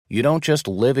You don't just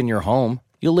live in your home,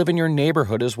 you live in your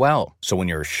neighborhood as well. So when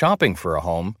you're shopping for a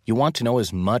home, you want to know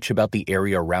as much about the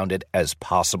area around it as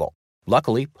possible.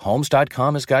 Luckily,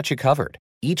 Homes.com has got you covered.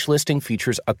 Each listing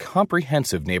features a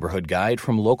comprehensive neighborhood guide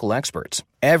from local experts.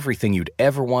 Everything you'd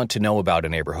ever want to know about a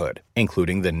neighborhood,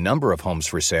 including the number of homes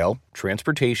for sale,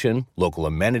 transportation, local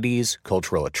amenities,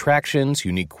 cultural attractions,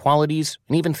 unique qualities,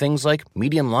 and even things like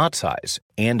median lot size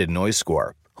and a noise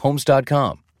score.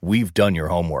 Homes.com. We've done your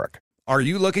homework. Are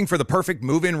you looking for the perfect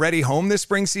move-in ready home this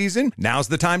spring season? Now's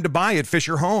the time to buy at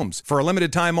Fisher Homes. For a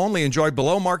limited time only, enjoy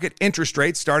below-market interest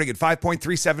rates starting at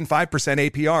 5.375%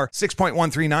 APR,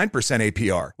 6.139%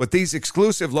 APR. With these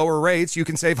exclusive lower rates, you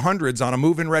can save hundreds on a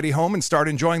move-in ready home and start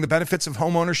enjoying the benefits of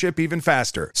home ownership even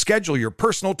faster. Schedule your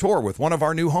personal tour with one of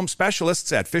our new home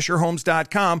specialists at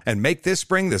FisherHomes.com and make this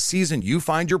spring the season you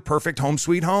find your perfect home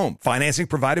sweet home. Financing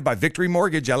provided by Victory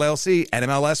Mortgage, LLC,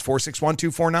 NMLS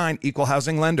 461249, Equal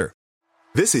Housing Lender.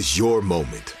 This is your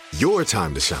moment, your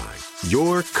time to shine,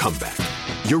 your comeback.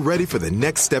 You're ready for the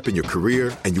next step in your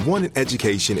career, and you want an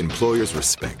education employers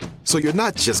respect. So you're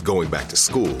not just going back to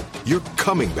school, you're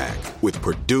coming back with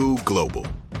Purdue Global.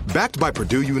 Backed by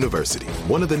Purdue University,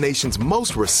 one of the nation's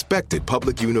most respected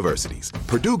public universities,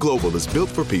 Purdue Global is built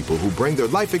for people who bring their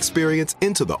life experience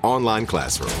into the online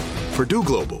classroom. Purdue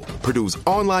Global, Purdue's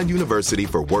online university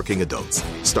for working adults.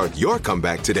 Start your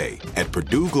comeback today at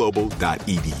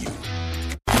purdueglobal.edu.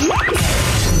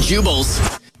 Jubal's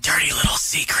dirty little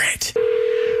secret.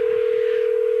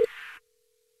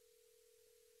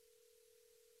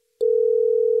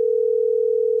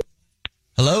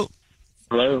 Hello?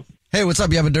 Hello. Hey, what's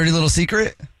up? You have a dirty little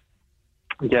secret?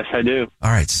 Yes, I do. All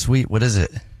right, sweet. What is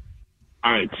it?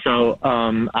 All right. So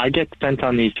I get sent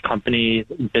on these company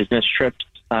business trips.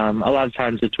 A lot of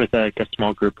times it's with a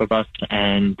small group of us,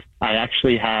 and I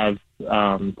actually have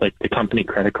like the company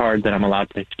credit card that I'm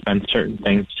allowed to spend certain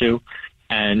things to.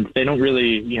 And they don't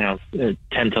really,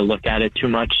 tend to look at it too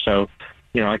much. So,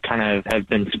 I kind of have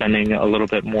been spending a little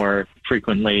bit more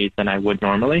frequently than I would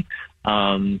normally.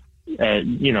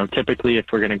 Typically if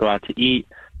we're going to go out to eat,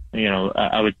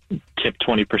 I would tip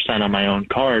 20% on my own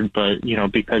card, but,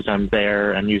 because I'm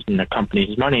there and using the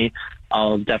company's money,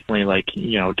 I'll definitely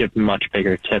give much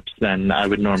bigger tips than I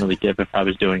would normally give if I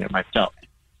was doing it myself.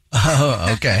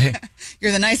 Oh, okay.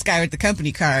 You're the nice guy with the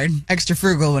company card, extra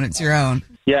frugal when it's your own.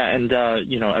 Yeah, and,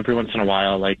 every once in a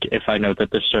while, if I know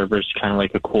that the server's kind of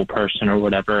like a cool person or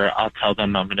whatever, I'll tell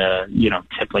them I'm going to,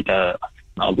 tip a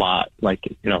lot,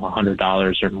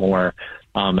 $100 or more,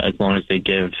 as long as they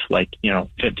give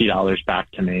 $50 back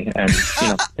to me. And,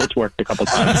 it's worked a couple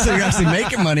times. So you're actually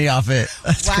making money off it.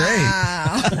 That's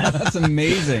great. That's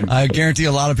amazing. I guarantee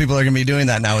a lot of people are going to be doing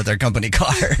that now with their company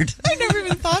card. I never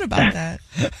even thought about that.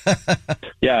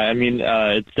 Yeah, I mean,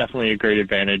 it's definitely a great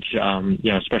advantage,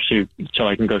 especially so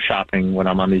I can go shopping when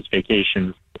I'm on these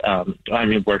vacations.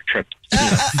 Work trips.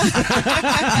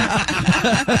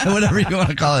 Whatever you want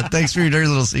to call it. Thanks for your dirty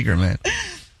little secret, man.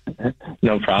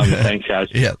 No problem. Thanks, guys.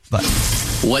 Yeah, bye.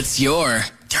 What's your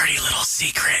dirty little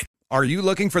secret? Are you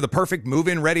looking for the perfect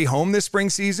move-in ready home this spring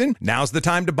season? Now's the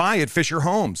time to buy at Fisher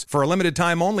Homes. For a limited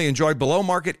time only, enjoy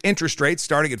below-market interest rates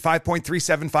starting at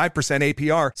 5.375%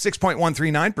 APR,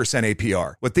 6.139%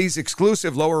 APR. With these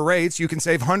exclusive lower rates, you can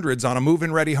save hundreds on a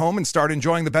move-in ready home and start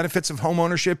enjoying the benefits of home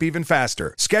ownership even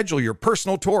faster. Schedule your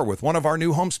personal tour with one of our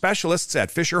new home specialists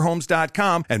at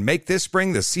FisherHomes.com and make this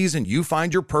spring the season you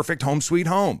find your perfect home sweet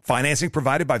home. Financing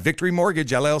provided by Victory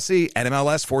Mortgage, LLC,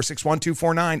 NMLS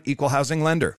 461249, Equal Housing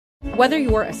Lender. Whether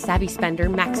you're a savvy spender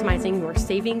maximizing your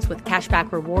savings with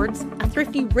cashback rewards, a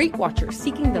thrifty rate watcher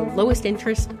seeking the lowest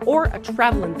interest, or a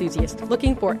travel enthusiast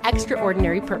looking for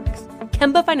extraordinary perks,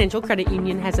 Kemba Financial Credit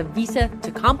Union has a visa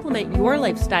to complement your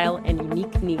lifestyle and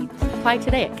unique needs. Apply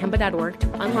today at Kemba.org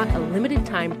to unlock a limited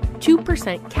time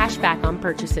 2% cash back on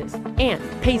purchases and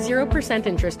pay 0%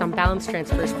 interest on balance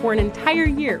transfers for an entire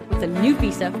year with a new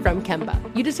visa from Kemba.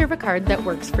 You deserve a card that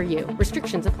works for you.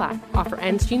 Restrictions apply. Offer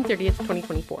ends June 30th,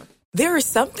 2024. There are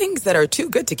some things that are too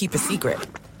good to keep a secret.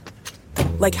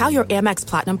 Like how your Amex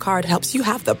Platinum card helps you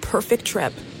have the perfect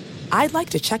trip. I'd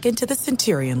like to check into the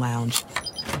Centurion Lounge.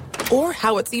 Or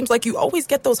how it seems like you always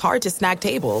get those hard-to-snag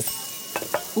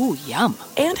tables. Ooh, yum.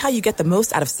 And how you get the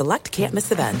most out of select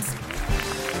can't-miss events.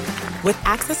 With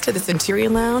access to the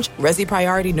Centurion Lounge, Resi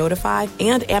Priority Notify,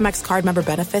 and Amex card member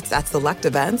benefits at select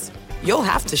events, you'll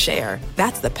have to share.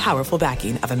 That's the powerful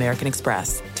backing of American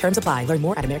Express. Terms apply. Learn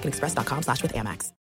more at americanexpress.com/withAmex.